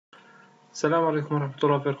السلام عليكم ورحمة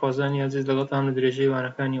الله وبركاته. عزيز لقطة عامل درجة وأنا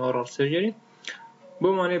كاني oral surgery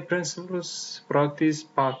بمعنى principles practice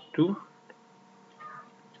part 2.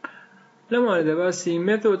 لما دباسي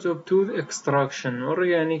methods of tooth extraction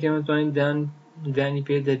يعني كما تبين داني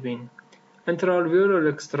بيدد بين intraalveolar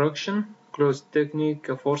extraction closed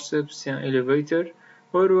technique forceps يعني elevator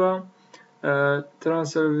وهو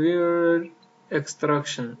transalveolar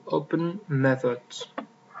extraction open method.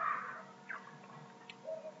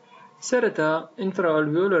 سرتا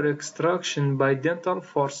intraalveolar extraction by dental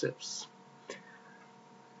forceps.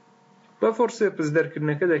 با forceps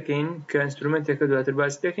درکردنەکە دەکەین کە ئینسترومنتێکە دواتر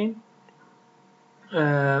باسی دەکەین.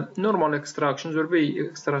 normal extraction زۆربەی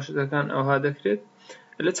extractionەکان ئەوها دەکرێت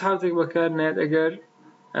لە چ حاڵەتێک بەکار نایێت ئەگەر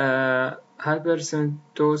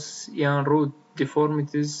hypercentos یان root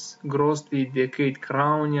deformities grossly decayed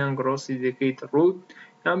crown یان grossly decayed root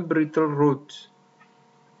یان brittle root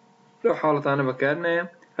لەو حاڵەتانە بەکار نایە.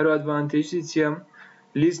 هەروە advantage چییە؟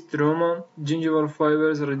 least trauma, gingival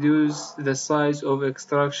fibers reduce the size of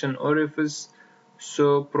extraction orifice so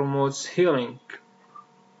promotes healing.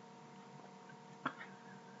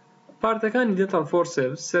 پارتەکانی dental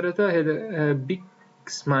forceps سەرەتا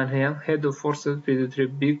بیکسمان هەیە head of forceps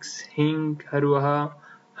پێدەوترێت بیکس هینگ هەروەها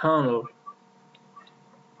handle.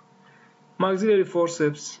 maxillary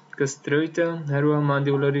forceps کە سترۆیتە هەروەها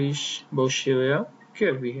ماندیبولەریش بەو شێوەیە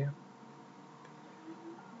کێڤی هەیە.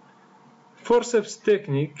 forceps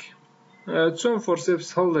technique چۆن forceps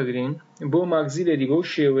هەڵدەگرین بۆ maxillary بەو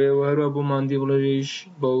شێوەیە و هەروە بۆ mandibularyش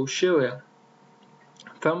بەو شێوەیە.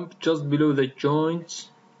 thumb just below the joints,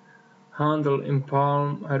 handle in palm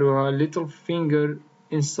هەروەها little finger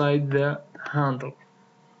inside the handle.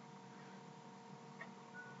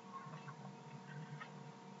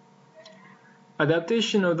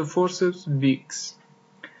 adaptation of the forceps beaks.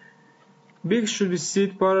 Beaks should be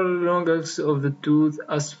set parallel long axis of the tooth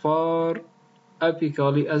as far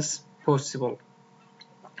apically as possible.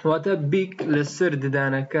 واتە بیک لەسەر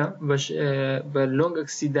ددانەکە بە لۆنگ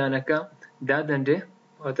ئەکسی دانەکە دادەنرێ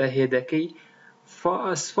واتە هێدەکەی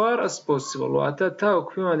as far as possible واتە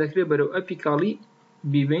تاوەکو پێمان دەکرێت بەرەو ئەپیکاڵی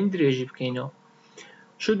بیبین درێژی بکەینەوە.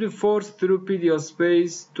 should be forced through pedial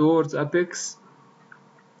space towards apex.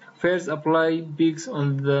 first apply beaks on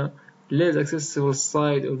the less accessible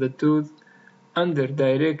side of the tooth under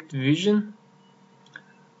direct vision,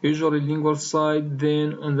 usually lingual side, then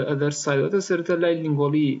on the other side. واتە سەرەتا لای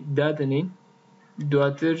lingually دادەنین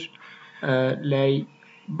دواتر لای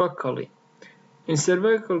بەکەڵی. in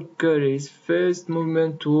cervical caries first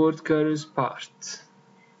movement toward caries part.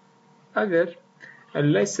 ئەگەر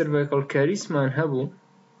لای cervical cariesمان هەبوو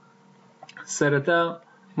سەرەتا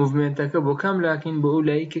موڤمنتەکە بۆ کام لاکەین بۆ ئەو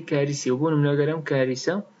لایی کە کاریسیە و بۆ نمونەگەر ئەم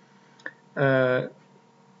کاریسە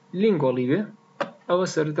lingually بێ ئەوە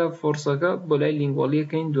سەرەتا فۆرسەکە بۆ لای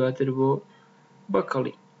linguallyەکەین دواتر بۆ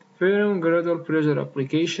بەکەڵی. firm gradual pressure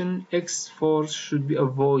application. X force should be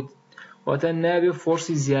avoided واتە نابێ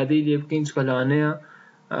فۆرسی زیادەی لێ بکەین چکە لەوانەیە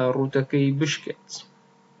ڕووتەکەی بشکێت.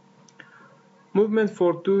 movement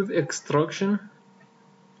for tooth extraction.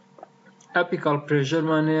 apical pressure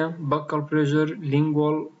مان هەیە buccal pressure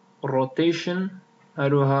lingual rotation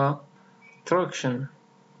هەروەها traction.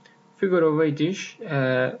 figure of 8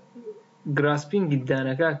 grasping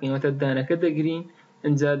دانەکە کەین واتە دانەکە دەگرین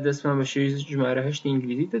ئەنجا دەستمان بە شێوەی ژمارە 8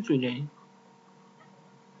 ئینگلیزی دەجوڵێنین.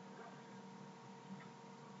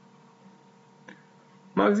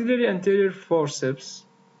 maxillary anterior forceps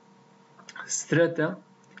straighter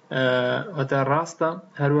واتە ڕاستە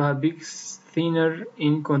هەروەها beaks thinner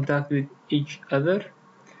in contact with each other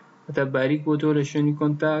واتە باریک بۆ تۆ لە شوێنی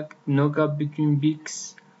contact. no gap between beaks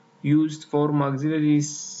used for maxillary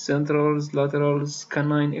centrals laterals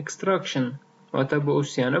canine extraction واتە بۆ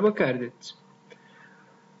ئەوسیانە بەکاردێت.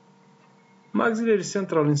 maxillary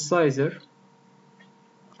central incisor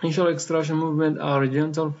initial extraction movement are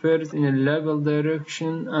gentle first in a labial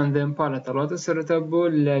direction and then palatal واتە سەرەتا بۆ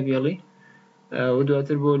labially و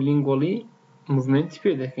دواتر بۆ lingually movement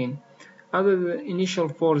پێ دەکەین. after the initial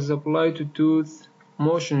force is applied to tooth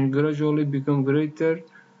motion gradually become greater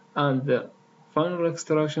and the final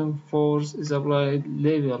extraction force is applied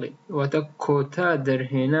labially واتە کۆتا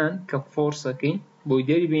دەرهێنان کە فۆرسەکەین بۆی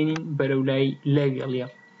دەریبێنین بەرەو لای labialە.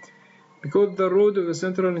 because the root of the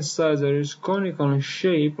central incisor is conical in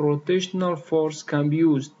shape rotational force can be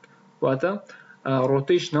used واتە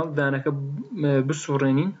rotational دانەکە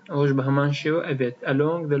بسوڕێنین ئەوەش بە هەمان شێوە ئەبێت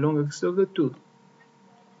along the long axis of the tooth.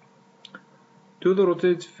 tooth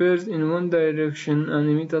rotate first in one direction and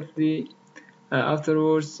immediately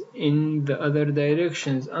afterwards in the other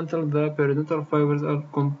directions until the periodontal fibers are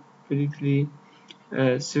completely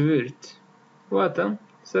severed واتە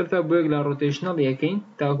سەرتا بۆیەک لە ڕۆتێشنەڵ یەکەین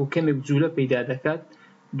تاکو کەمێک جوولە پەیدا دەکات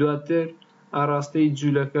دواتر ئاراستەی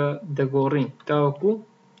جوولەکە دەگۆڕین تاوەکو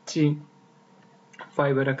چی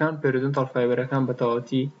فایبەرەکان پێرودنتال فایبەرەکان بە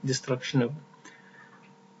تەواوەتی دیسترەکشنە بوو.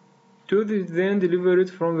 Tooth is then delivered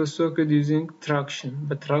from the socket using traction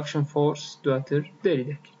بە traction force دواتر دەری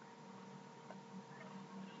دەکەین.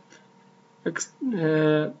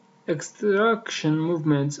 Extraction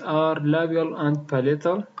movements are labial and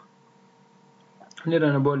palatal. Nearly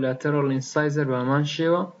lateral incisor بهمان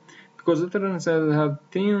شێوە because lateral incisors have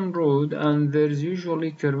thin root and there is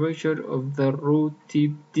usually curvature of the root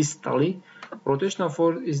tip distally. Rotational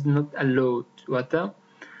force is not allowed. واتە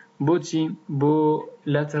بۆچی بۆ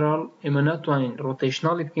lateral ئێمە ناتوانین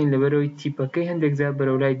rotationally بکەین لەبەرەوەی تیپەکەی هەندێک جار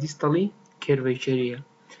بەرەولای distally curvatureە.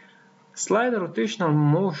 Slight rotational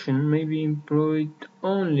motion may be employed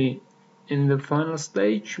only in the final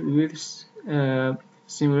stage with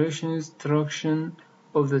simultaneous traction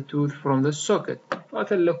of the tooth from the socket.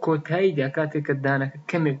 واتە لە کۆتاییدا کاتێککە دانەکە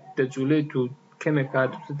کەمێک دەجوولێت و کەمێک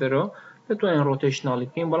هاتووتە دەرەوە دەتوانین rotationally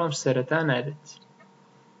بکەین بەڵام سەرەتا نادێت.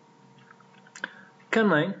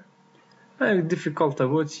 کەماین difficultە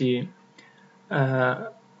بۆچی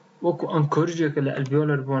وەکو ئەنکۆرجێکە لە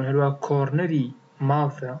alveolar bone هەروە کۆرنەری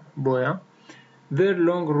ماوثە بۆیە their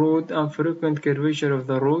long root and frequent curvature of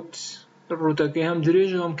the roots ڕوتەکەی هەم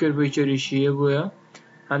درێژە هەم curvatureیشیە بۆیە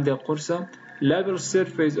هەندێک قورسە. Labial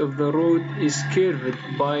surface of the root is curved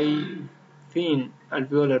by thin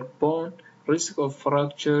alveolar bone. Risk of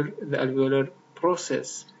fracture the alveolar process.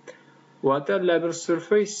 واتە labial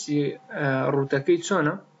surface ڕوتەکەی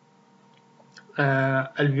چۆنە؟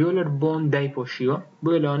 alveolar bone دایپۆشیوە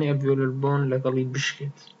بۆیە لەوانەیە alveolar bone لەگەڵی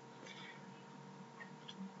بشکێت.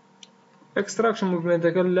 Extraction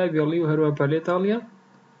movementەکە labially و هەروە palatalە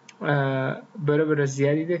بەرەبەرە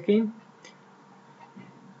زیادی دەکەین.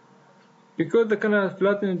 Because the canal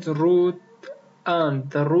flattened root and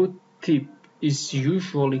the root tip is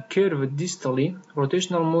usually curved distally,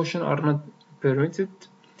 rotational motion are not permitted.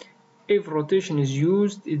 If rotation is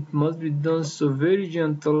used, it must be done so very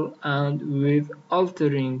gentle and with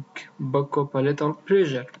altering buccopalatal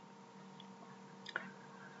pressure.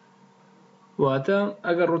 واتە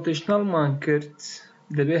ئەگەر rotational مان کرد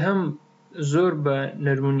دەبێ هەم زۆر بە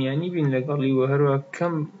نەرمونیانی بین لەگەڵی و هەروە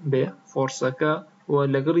کەم بێ فۆرسەکە و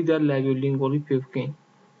لەگەڵیدا labial-lingually پێ بکەین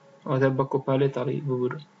واتە buccopalatal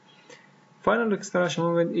ببرن. Final extraction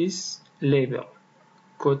movement is labial.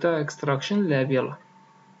 کۆتا extraction labial.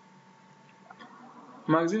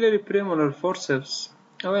 Maxillary premolar forceps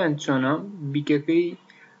ئەویان چۆنە بیکەکەی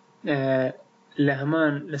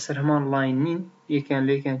لەسەر هەمان لاین نین یەکیان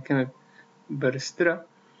لە یەکیان کەمێک بەرزترە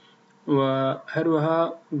و هەروەها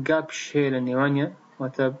گاپش هەیە لە نێوانیان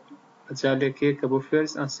واتە جالێکەیە کە بۆ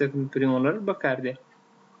first and second premolar بەکاردێ.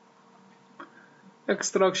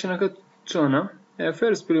 Extractionەکە چۆنە؟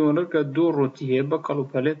 first premolar کە دوو ڕوتی هەیە بەکەڵ و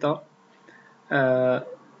palatal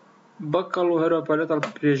بەکەڵ و هەروە palatal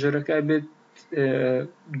پرێژەرەکە بێت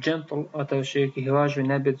gentle واتە شەیەکی هێواش بێ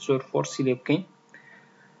نابێت زۆر فۆرسی لێ بکەین.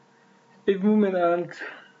 If movement and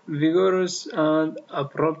vigorous and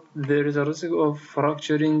abrupt there is a risk of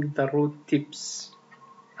fracturing the root tips.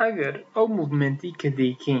 ئەگەر ئەو موڤمنتی کە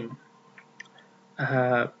دەیکەین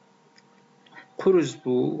قورس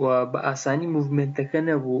بوو و بە ئاسانی موڤمنتەکە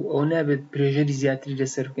نەبوو ئەو نابێت پرێژەری زیاتری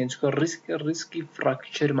لەسەر بکەین چکە ریسکی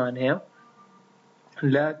فراکچەرمان هەیە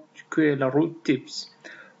لە root tips.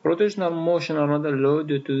 Rotational motion are not allowed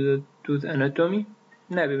due to the tooth anatomy.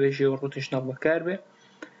 نابێ بەشێوە rotational بەکار بێ.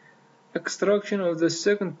 Extraction of the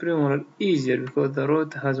second premolar easier because the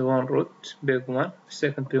root has one root. بێگومان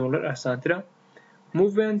second premolar ئاسانترە.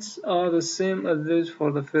 Movements are the same as those for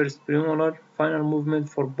the first premolar. Final movement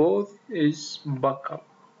for both is buccal.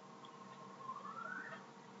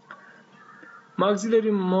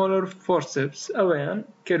 Maxillary molar forceps ئەوەیان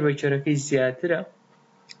curvatureەکەی زیاترە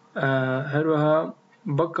هەروەها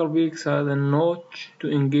buccal beaks have a notch to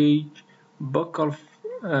engage buccal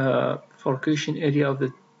forcation area of the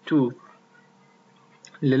tooth.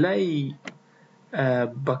 لەلای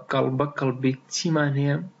buccal beak چیمان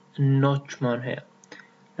هەیە؟ notchمان هەیە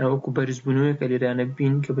وەکو بەرزبوونەوەیەکە لێرانە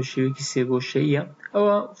بین کە بە شێوەیەکی سێگۆشەییە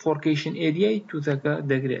ئەوە forcation areای تووتەکە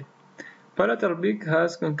دەگرێت. Palatal beak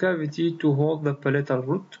has concavity to hold the palatal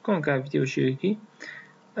root. concavity بە شێوەیەکی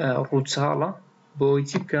ڕووچاڵە بۆ ئەوەی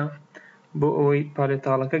چی بکە؟ بۆ ئەوەی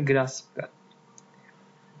پالێتاڵەکە گراس بکات.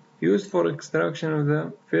 Used for extraction of the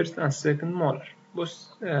first and second molar. بۆ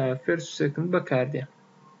first و second بەکاردێ.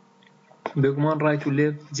 بێگومان right و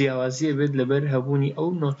left جیاوازیە بێت لەبەر هەبوونی ئەو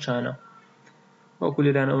نۆچانە. وەکو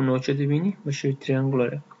لێرانە ئەو نۆچە دەبینی بە شێوەی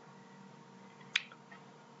تریانگولەرە.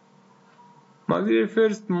 Maxillary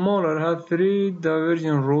first molar has 3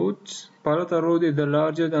 divergent roots. Palatal root is the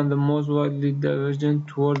largest and the most widely divergent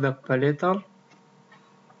toward the palatal.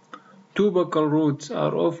 2 buccal roots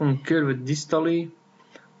are often curved distally.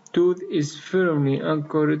 Tooth is firmly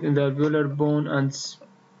anchored in the alveolar bone and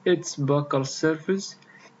its buccal surface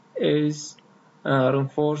is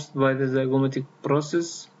reinforced by the zygomatic process.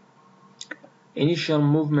 Initial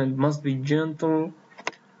movement must be gentle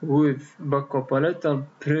with buccopalatal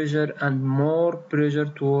pressure and more pressure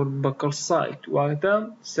toward buccal side. وقتا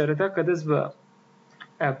سرطا كدس با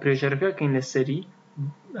pressure كاكين لسري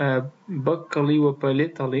buccally و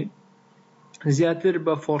palatally زیاتر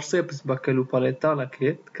بە فۆرسێپس بەکەل و پەڵێتاڵە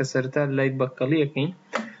کرێت کە سەرەتا لای بەکەڵیەکەین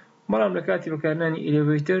بەڵام لە کاتی بەکارهێنانی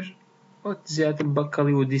ئێلێڤەیتەر زیاتر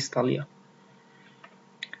بەکەڵی و دیستەڵیە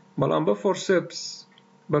بەڵام بە فۆرسێپس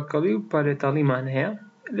بەکەڵی و پەڵێتاڵیمان هەیە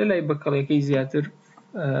لە لای بەکەڵیەکەی زیاتر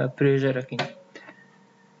پرێژەرەکەین.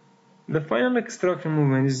 The final extraction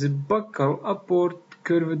movement is a buccal upward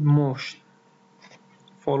curved motion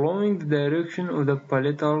following the direction of the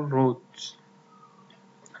palatal roots.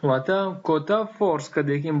 واتە کۆتا فۆرس کە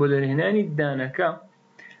دەکەین بۆ دەرهێنانی دانەکە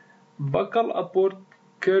buccal upward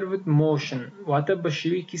curved motion واتە بە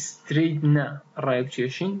شێوەیەکی سترەیت نا ڕای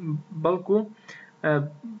بچێشین بەڵکو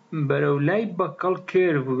بەرەو لای بەکەڵ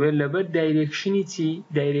کێرڤ بێت لەبەر دایرێکشنی چی؟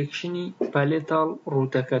 دایرێکشنی پالێتاڵ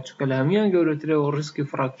ڕوتەکە چونکە لە هەمویان گەورەترەوە ڕیسکی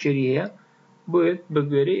فراکچەری هەیە بۆیە بە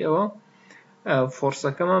گوێرەی ئەوە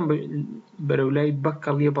فۆرسەکەمان بەرەو لای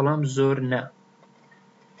بەکەڵیە بەڵام زۆر نا.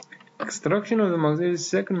 Extraction of the maxillary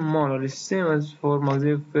second molar is same as for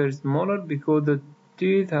maxillary first molar because the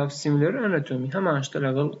teeth have similar anatomy. هەمان شتە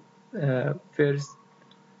لەگەڵ first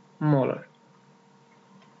molar.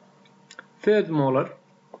 Third molar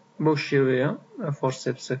بۆ شێوەیە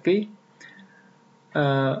فۆرسێپسەکەی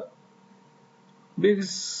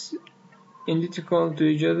beaks identical to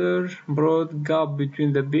each other, broad gap between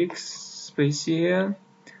the beaks, spacey here.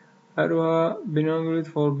 هەروەها binoculate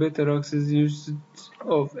for better access used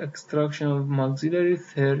of extraction of maxillary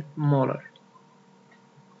third molar.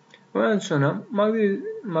 وان چۆنە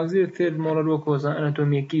maxillary third molar وەکۆزان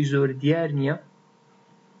ئەناتۆمیەکەی زۆر دیار نییە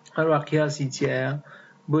هەروەها قیاسی جیایە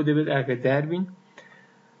بۆ دەبێت ئاگادار بین.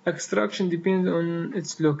 Extraction depends on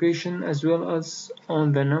its location as well as on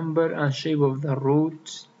the number and shape of the root.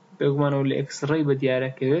 بێگومانەوە لە X-ray بە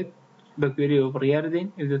دیارەکەوێت بە گوێرەوە بڕیار دەین.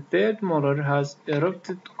 If the third molar has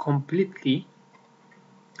erupted completely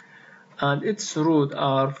and its roots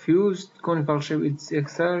are fused conical shape, it's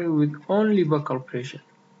extracted with only buccal pressure.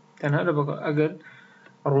 تەنها لە بەکەڵ ئەگەر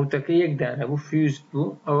ڕوتەکە یەک دانە بوو fused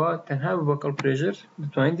بوو ئەوە تەنها بە buccal pressure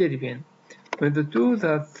دەتوانین دەریبێن. When the tooth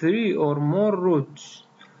has 3 or more roots,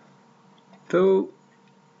 though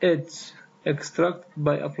it's extracted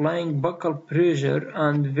by applying buccal pressure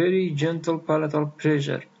and very gentle palatal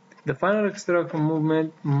pressure. The final extraction movement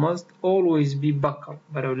must always be buccal.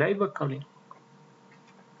 بەرەو لای بەکەڵین.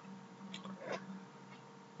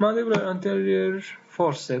 Mandibular anterior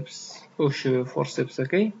forceps بۆ شێوەیە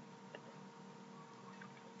فۆرسێپسەکەی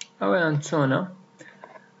ئەوەیان چۆنە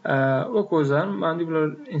وەکۆزان mandibular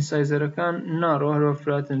incisor-ەکان narrow هەروە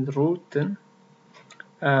flattened root-n.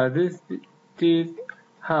 These teeth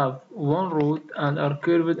have one root and are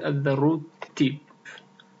curved at the root tip,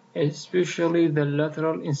 especially the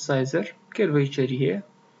lateral incisor. Curvature here.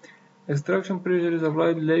 Extraction pressure is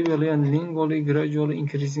applied labially and lingually, gradually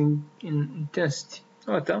increasing in intensity.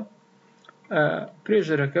 واتە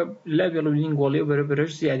pressure-ەکە labial و lingually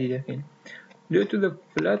بەرەبەرش زیادی دەکەین. Due to the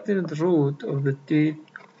flattened root of the teeth,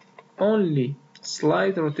 only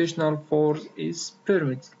slight rotational force is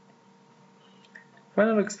permitted.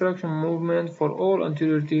 Final extraction movement for all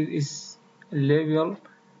anterior teeth is labial,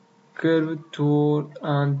 curved toward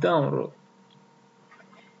and downward.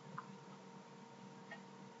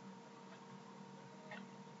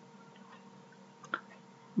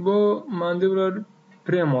 بۆ mandibular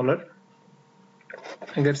premolar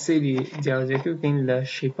ئەگەر سەیری جیاوازیەکە بکەین لە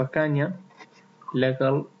شێپەکانیان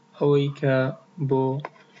لەگەڵ ئەوەی کە بۆ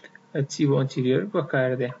چی بۆ anterior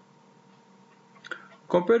بەکاردێ.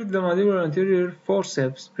 Compared to the mandibular anterior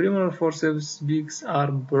forceps, premolar forceps beaks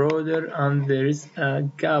are broader and there is a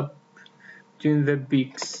gap between the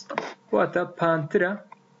beaks. واتە پانترە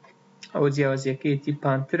ئەوە جیاوازیەکەیەتی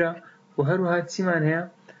پانترە و هەروەها چیمان هەیە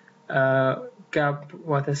gap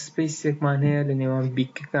واتە سپیسێکمان هەیە لە نێوان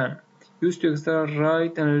بیکەکان. Used to extract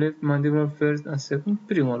right and left mandibular first and second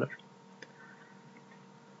premolar.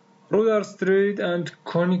 Roots are straight and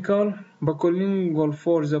conical. Buccolingual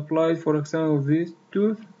force is applied for extraction of this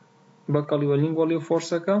tooth. Buccally و lingually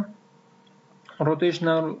forceەکە.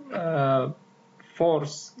 Rotational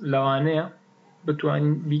force لەوانەیە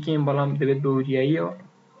بتوانین بیکەین بەڵام دەبێت بە وریاییەوە.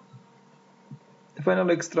 The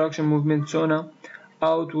final extraction movement چۆنە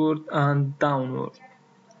outward and downward.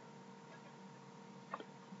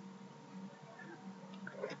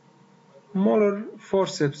 molar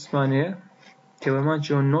forceps مانەیە کە بەمان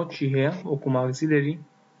چۆن نۆتچی هەیە وەکو maxillary.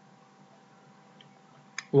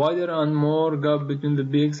 Wider and more gap between the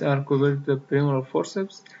peaks are covered with the premolar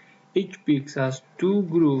forceps. Each peak has 2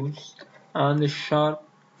 grooves and a sharp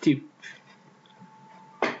tip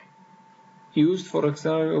used for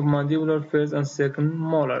extraction of mandibular first and second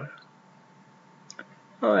molar.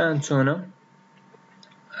 And chona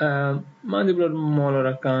mandibular molar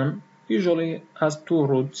usually has 2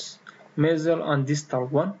 roots, mesial and distal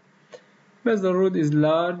one. Mesial root is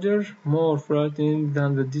larger, more flattened than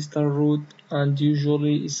the distal root, and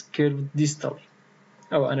usually is curved distal.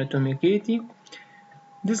 Or anatomically,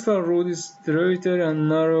 distal root is straighter and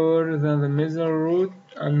narrower than the mesial root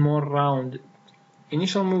and more rounded.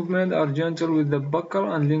 Initial movements are gentle with the buccal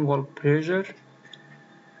and lingual pressure.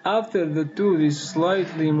 After the tooth is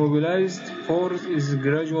slightly immobilized, force is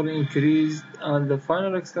gradually increased, and the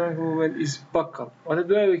final external movement is buccal.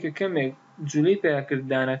 وتدوي كمية جليتها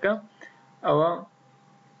كردانك أو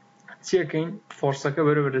تيكين فرصة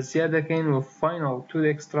كبروا بالزيادة كين و final tooth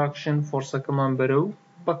extraction فرصة كمان برو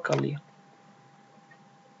buccally.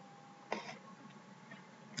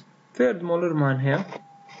 Third molar man here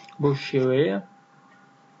بوشيوية.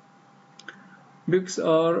 Beaks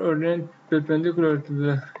are oriented perpendicular to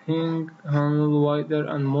the hinge handle, wider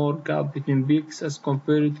and more gap between beaks as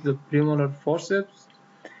compared to the premolar forceps.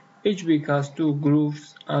 Each beak has 2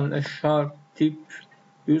 grooves and a sharp tip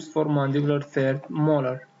used for mandibular third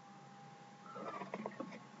molar.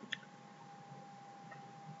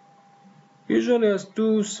 Usually has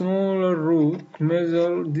 2 smaller roots,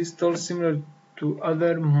 mesial, distal, similar to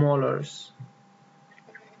other molars.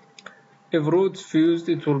 If roots fused,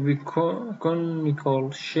 it will be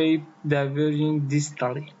conical shape, diverging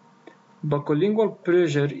distally. Buccolingual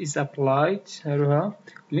pressure is applied.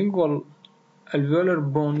 Lingual alveolar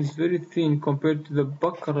bone is very thin compared to the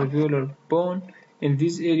buccal alveolar bone in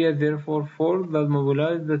this area. Therefore, force that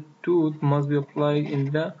mobilize the tooth must be applied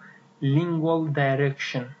in the lingual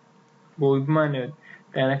direction. بمعنى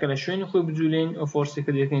يعني كلا شوين خوي بجولين أو force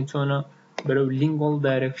كده يكين تونا برو lingual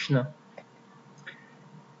direction.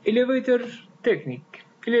 Elevator technique.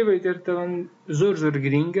 Elevator طبعا زور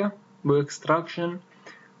جرينجا بو extraction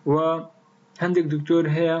وعندك دكتور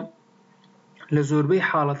هي لزور بي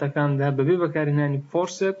حالة كان ده ببي بكارناني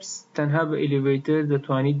forceps تنها ب elevator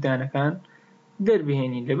دتواني دانا كان در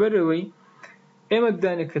بهني لبروي اما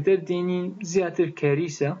دانا كتر دينين زيادة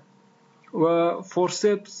كاريسة و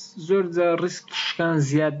forceps زور دا ريسك كان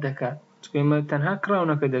زياد دكات اما تنها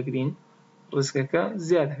كراونا كدقرين ريسكك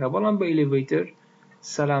زياد دكا بلان ب elevator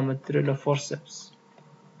سلامة تريلا forceps.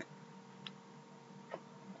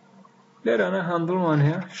 لير أنا هاندل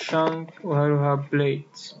وانها shank وهروها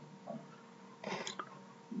blade.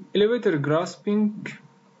 Elevator grasping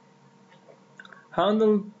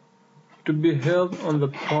handle to be held on the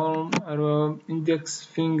palm or index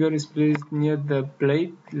finger is placed near the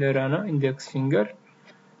blade. لير أنا index finger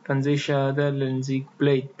كان زي شهادة لنزيك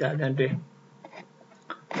blade تعالى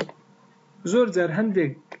زور زار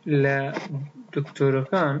هندك لدكتور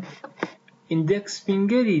كان index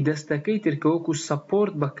فينگری دەستەکەی ترکە وەکو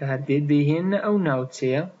سەپۆرت بەکاردێت دەیهێنە ئەو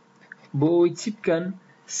ناوچەیە بۆ ئەوەی چی بکەن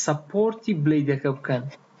سەپۆرتی بلیدەکە بکەن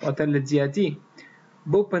واتە لە جیاتی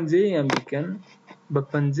بۆ پەنجەیەیان بیکەن بە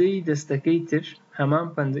پەنجەی دەستەکەی تر هەمان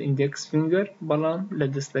پەنجە index finger بەڵام لە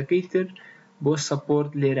دەستەکەی تر بۆ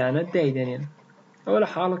سەپۆرت لێرانە دایدەنێن ئەوە لە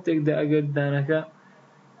حاڵەتێکدا ئەگەر دانەکە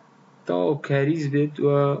تەواو کاریز بێت و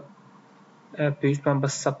پێویستمان بە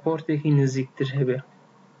سەپۆرتێکی نزیکتر هەبێ.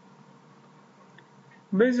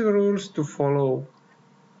 Basic rules to follow.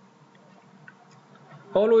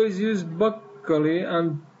 Always use buccally and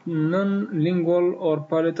non-lingual or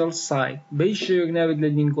palatal side. بەیشێوێک نابێت لە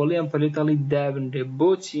lingually and palatally دابنرێ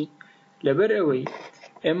بۆچی لەبەر ئەوەی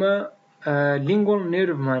ئێمە lingual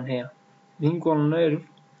nerve مان هەیە lingual nerve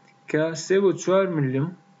کە 3 بۆ 4 ملم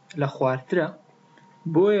لە خوارترە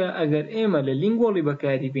بۆیە ئەگەر ئێمە لە lingually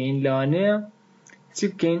بەکاری بێین لەوانەیە چی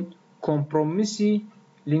بکەین کۆمپرۆمیسی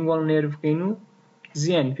lingual nerve بکەین و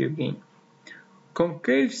زیانی پێ بگەین.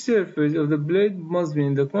 Concave surface of the blade must be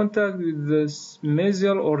in the contact with the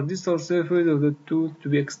mesial or distal surface of the tooth to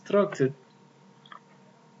be extracted.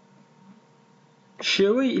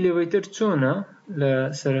 شێوەی elevator چۆنە لە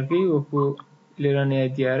سەرەکەی وەکو لێرانەیە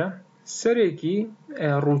دیارە سەرێکی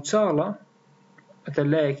ڕووچاڵە ئەتە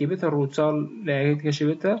لایەکی بێتە ڕووچاڵ لایەکەی کەشە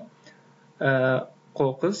بێتە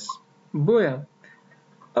قۆقس بۆیە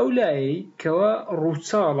ئەو لایەی کەوا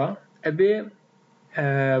ڕووچاڵە ئەبێ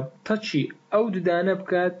تەچی ئەو ددانە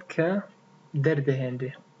بکات کە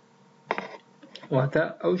دەردەهێنرێ. واتە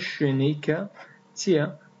ئەو شوێنەی کە چییە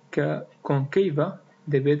کە کۆنکەیڤە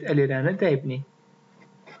دەبێت ئەلێرانە دایبنین.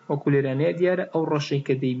 وەکو لێرانەیە دیارە ئەو ڕەشەی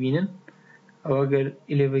کە دەیبینن ئەوە گەر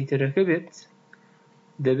ئیلێڤەیتەرەکە بێت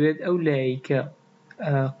دەبێت ئەو لایەی کە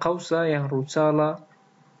قەوسە یان ڕووچاڵە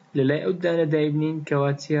لە لای ئەو دانە دایبنین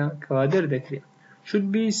کەوا چییە کەوا دەردەکرێت. should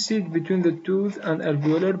be seated between the tooth and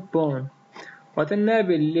alveolar bone. واتە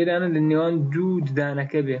نابێت لێرانە لە نێوان دوو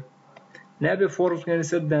ددانەکە بێ، نابێت فۆرس بکەین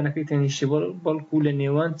لەسەر ددانەکەی تەنیشتی بەڵکو لە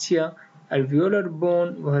نێوان چییە alveolar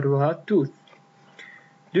bone و هەروەها tooth.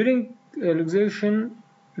 During luxation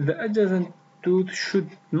the adjacent tooth should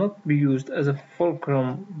not be used as a fulcrum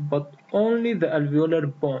but only the alveolar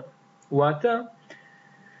bone. واتە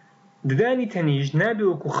ددانی تەنیشت نابێت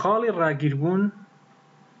وەکو خاڵی ڕاگیربوون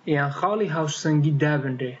یان خاڵی هاوسەنگی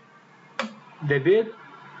دابنرێ، دەبێت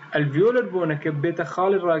alveolar بۆنەکە بێتە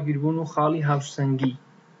خاڵی ڕاگیربوون و خاڵی هاوسەنگی.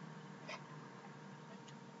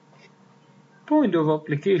 Point of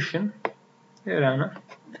application لێرانە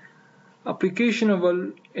application of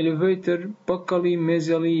elevator buccally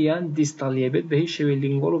mesially یان distally بێت بە هیچ شێوەیە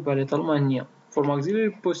lingual و parietalمان نییە. For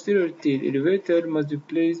maxillary posterior teeth elevator must be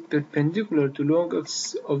placed perpendicular to long axis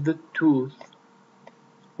of the tooth.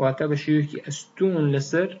 واتە بە شێوەیەکی ئەستوون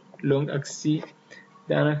لەسەر long axis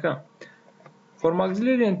دانەکە. For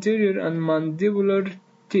maxillary anterior and mandibular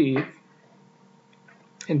teeth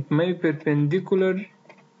it may be perpendicular,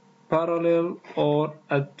 parallel or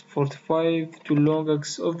at 45 to long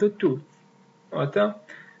axis of the tooth. واتە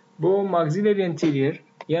بۆ maxillary anterior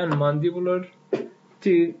یان mandibular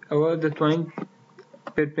teeth ئەوە دەتوانین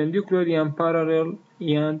perpendicular یان parallel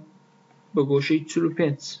یان بە گۆشەی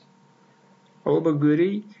 45 ئەوە بە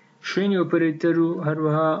گوێرەی شوێنی ئۆپەرەیتەر و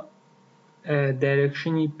هەروەها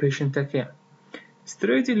دایرەکشنی پێشنتەکەیە.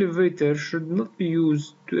 Straight elevator should not be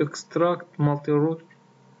used to extract multi-root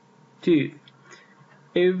teeth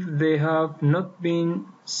if they have not been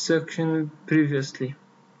sectioned previously.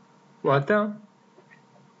 واتە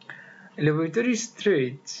elevator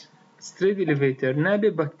straight elevator نابێ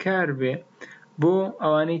بەکار بێ بۆ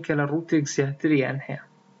ئەوانەی کە لە ڕووتێک زیاتریان هەیە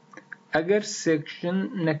ئەگەر سێکشن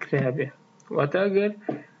نەکرابێ. واتە ئەگەر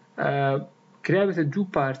کرابێتە دوو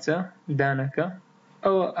پارچە دانەکە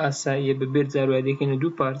ئەوە ئاساییە بە بێر جاروای دەکەینە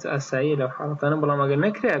دوو پارچە ئاساییە لەو حاڵەتانە، بەڵام ئەگەر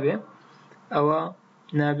نەکرابێ ئەوە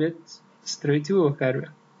نابێت سترێتی بۆ بەکاربێ.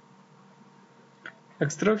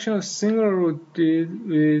 Extraction of single root teeth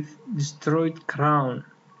with destroyed crown.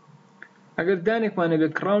 ئەگەر دانێکمانە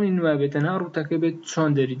بێت کراونی نوا بێت تەنها ڕووتەکە بێت چۆن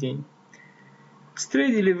دەریدێنین.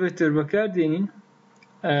 Straight elevator بەکاردێنین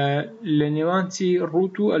لە نێوان چی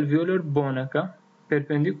ڕووت و alveolar بۆنەکە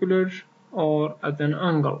perpendicular or at an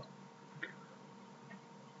angle.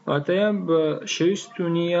 واتە یان بە شێوی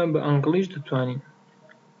ستوونی یان بە ئەنگڵیش دەتوانین.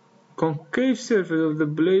 Concave surface of the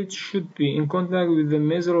blade should be in contact with the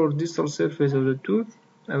mesial or distal surface of the tooth.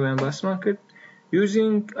 ئەویان باسمان کرد.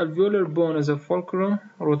 Using alveolar bone as a fulcrum,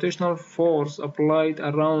 rotational force applied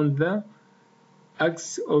around the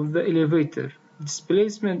axis of the elevator.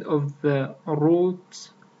 Displacement of the root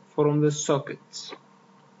from the socket.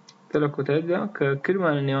 تەلەکۆتاییدا کە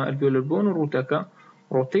کردمانە نێوان alveolar bone و ڕووتەکە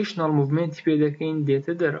rotational movement پێ دەکەین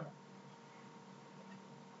دێتە دەرەوە.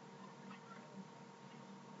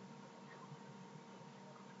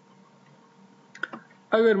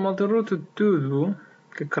 ئەگەر multi-rooted tooth بوو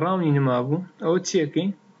کە کراونی نما بوو ئەوە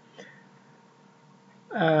چیەکەین؟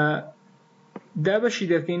 دابەشی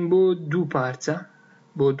دەکەین بۆ دوو پارچە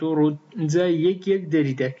بۆ دوو ڕووت جا یەک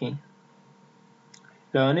دەری دەکەین.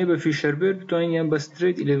 لەوانەیە بە فیشەربێر بتوانین یان بە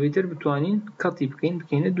straight elevator بتوانین کەتی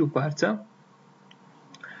بکەینە دوو پارچە.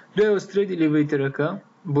 دوایەوە straight elevatorەکە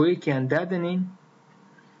بۆ یەکیان دادەنین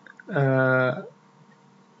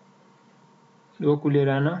وەکو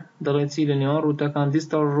لێرانە دەڵێت چی لە نێوان ڕووتەکان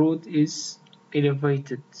distal root is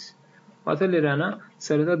elevated. واتە لێرانە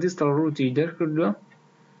سەرەتا distal ڕووتی دەرکردووە،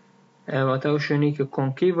 واتە ئەو شوێنەی کە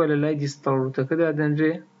کۆنکەیڤە لە لای distal ڕووتەکەدا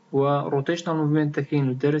دەنرێ و rotational movement دەکەین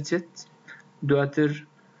و دەرەچێت. دواتر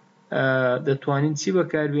دەتوانین چی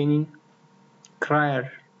بەکاربێنین؟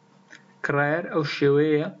 کرایر ئەو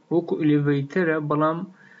شێوەیە وەکو ئلیڤەیتەرە بەڵام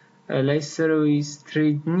لای سەرەوەی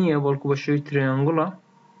ستریت نییە بەڵکو بە شێوەی تریانگوڵە.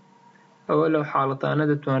 ئەوە لەو حاڵەتانە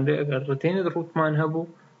دەتوانرێت ئەگەر ڕتێنێت ڕووتمان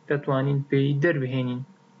هەبوو دەتوانین پێی دەربهێنین.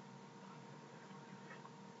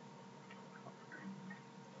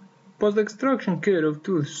 Post extraction care of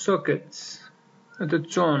tooth sockets. ئەتە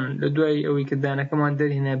چۆن لە دوای ئەوەی کە دانەکەمان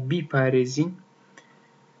دەرهێنا بیپارێزین.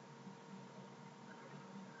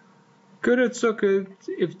 Cured socket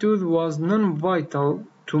if tooth was non-vital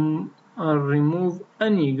to remove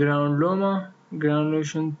any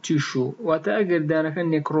granulation tissue. واتە ئەگەر دانەکە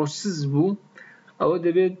نێکرۆسیس بوو ئەوە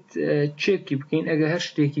دەبێت چێکی بکەین ئەگەر هەر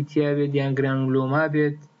شتێکی تیا بێت یان گرانگلۆما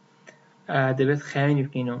بێت دەبێت خاوێنی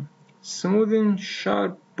بکەینەوە. Smoothing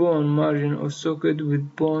sharp bone margin of socket with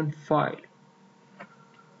bone file.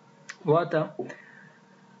 واتە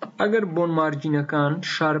ئەگەر بۆن مارجینەکان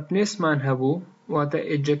شارپنێسمان هەبوو واتە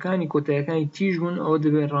ئێجەکانی کۆتاییەکانی تیژ بوون ئەوە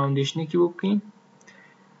دەبێت ڕاوندێشنێکی بۆ بکەین.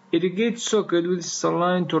 Irrigate socket with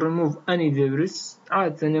saline to remove any debris.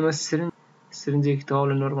 عادەتەن ئێمە سرنجێکی تەواو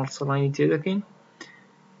لە نۆرمەڵ سەلاینی تێدەکەین.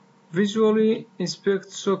 Visually inspect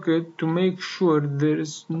socket to make sure there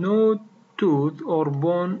is no tooth or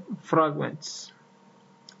bone fragments.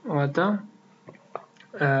 واتە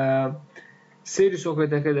سێری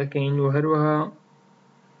سۆکێتەکە دەکەین و هەروەها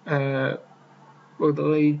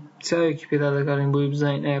وەکدەڵێ چاوێکی پێدا دەکارین بۆی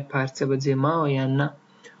بزانین ئایا پارچە بەجێ ماوە یان نا.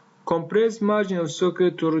 Compress margin of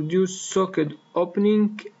socket to reduce socket opening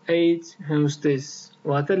aid hemostasis.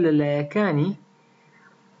 واتە لە لایەکانی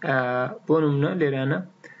بۆ نمونە لێرانە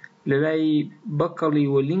لە لای بەقەڵی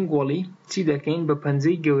و لینگوەڵی چی دەکەین بە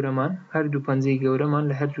پەنجەی گەورەمان هەردوو پەنجەی گەورەمان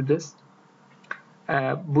لە هەردوو دەست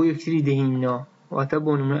بۆ یەکتری دەهینەوە. واتە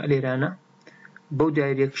بۆ نمونە لێرانە بەو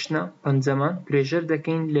دایرێکشنە پەنجەمان پرێژەر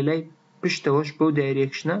دەکەین لە لای پشتەوەش بەو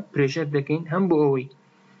دایرێکشنە پرێژەر دەکەین هەم بۆ ئەوەی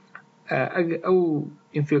ئەو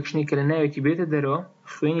ئینفێکشنی کە لە ناوێتی بێتە دەرەوە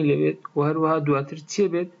خوێنی لەبێت و هەروەها دواتر چێ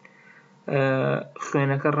بێت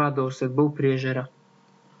خوێنەکە ڕادەوەسێت بەو پرێژەرە.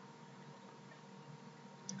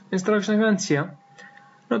 ئینستراکشنەکان چییە؟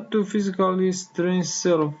 Not to physically strain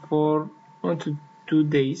cell for 1 to 2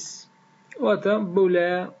 days. واتە بەو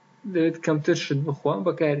لایە دەوێت کەمتر شت بخوا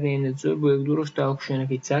بەکاردێنێت زۆر بۆ 1-2 ڕۆژ تاوەکو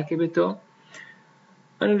شوێنەکەی چاکە بێتەوە.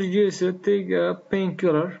 Analgesic take a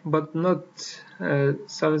painkiller but not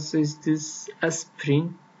aspirin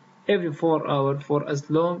every 4 hours for as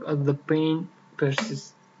long as the pain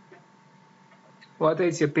persists. واتە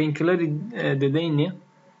هیچ پێینکلەری دەدەینێ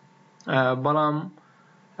بەڵام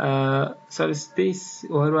سالستیس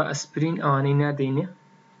و هەروە ئەسپرین ئەوانەی نادەینێ.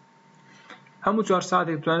 هەموو 4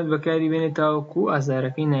 ساعتێک دەتوانێت بەکاری بێنێت تاوەکو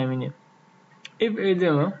ئازارەکەی نامێنێ. If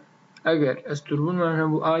edema ئەگەر ئەستوربوونمان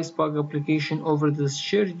هەبوو ice pack application over the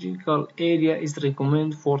surgical area is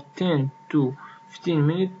recommended for 10 to 15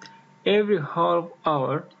 minutes every half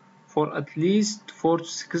hour for at least 4 to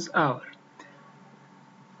 6 hours.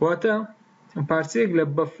 واتە پارچەیەک لە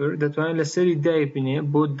بەفر دەتوانێت لەسەری دایبنێ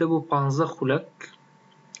بۆ 10-15 خولەک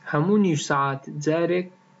هەموو نیو سەعات جارێک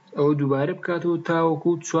ئەوە دووبارە بکاتەوە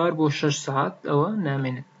تاوەکو 4-6 ساعت ئەوە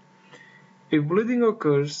نامێنێت. If bleeding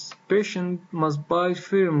occurs, patient must bite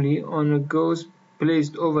firmly on a gauze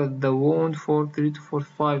placed over the wound for 3 to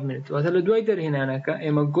 5 minutes. واتە لە دوای دەرهێنانەکە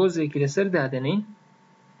ئێمە گۆزێکی لەسەر دادەنین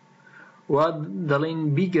و دەڵێن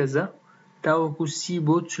بیگەزە تاوەکو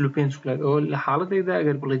 30-45 خولەک ئەوە لە حاڵەتێکدا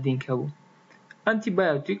ئەگەر bleeding هەبوو.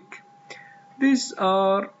 Antibiotic. These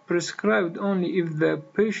are prescribed only if the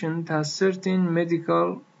patient has certain medical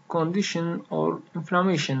condition or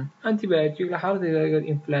inflammation. Antibiotic لە حاڵەتێکدا ئەگەر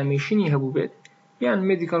inflammationی هەبوو بێت یان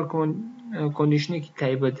medical conditionێکی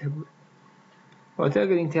تایبەت هەبوو واتە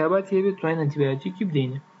ئەگەر ئیلتیهاباتی هەبێت توانین ئەنتیبیۆتیکی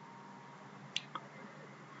بدەینە.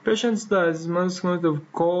 Patient's diet is most consist of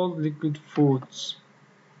cold liquid foods.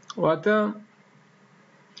 واتە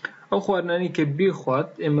ئەو خواردنانی کە بیخوات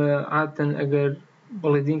ئێمە عادەتەن ئەگەر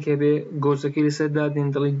بڵێدین کە بێ گۆزەکەی لەسەر دادین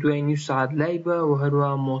دەڵی دوای نیو ساعت لای بە و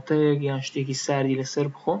هەروەها مۆتەیەک یان شتێکی ساردی لەسەر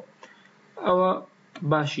بخۆ ئەوە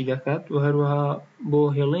باشی دەکات و هەروەها بۆ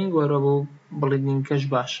هێڵینگ و هەروەها بۆ بڵێدینکەش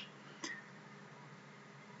باش.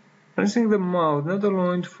 Rinsing the mouth not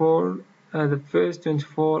allowed for the first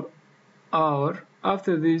 24 hours.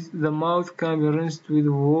 After this, the mouth can be rinsed with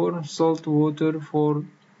warm salt water for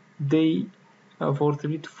 3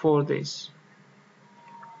 to 4 days.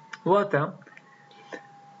 واتە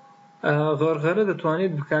غەرغەرە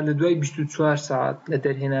دەتوانێت بکات لە دوای 24 ساعت لە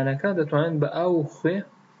دەرهێنانەکە دەتوانێت بە ئاو و خوێ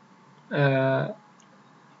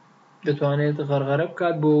دەتوانێت غەرغەرە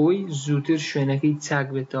بکات بۆ ئەوەی زووتر شوێنەکەی چاک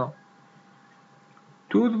بێتەوە.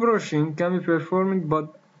 Tooth brushing can be performed but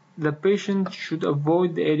the patient should avoid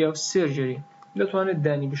the area of surgery. دەتوانێت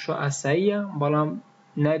دانی بشۆ ئاساییە بەڵام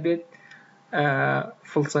نابێت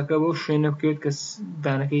فڵسەکە بۆ شوێنە بکەوێت کە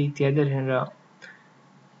دانەکەی تیا دەرهێنراوە.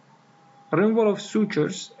 Removal of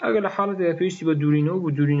sutures ئەگەر لە حاڵەتێکدا پێویستی بە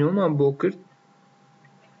دوورینەوەمان بۆ کرد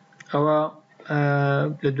ئەوە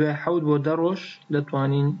لە دوای 7-10 ڕۆژ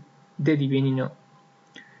دەتوانین دەریبێنینەوە.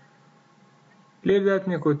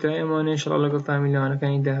 لێرەدا کۆتایی ئەمانەیە ئینشەڵڵا لەگەڵ تامی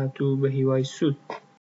لەوانەکانی داهاتوو بە هیوای سوود.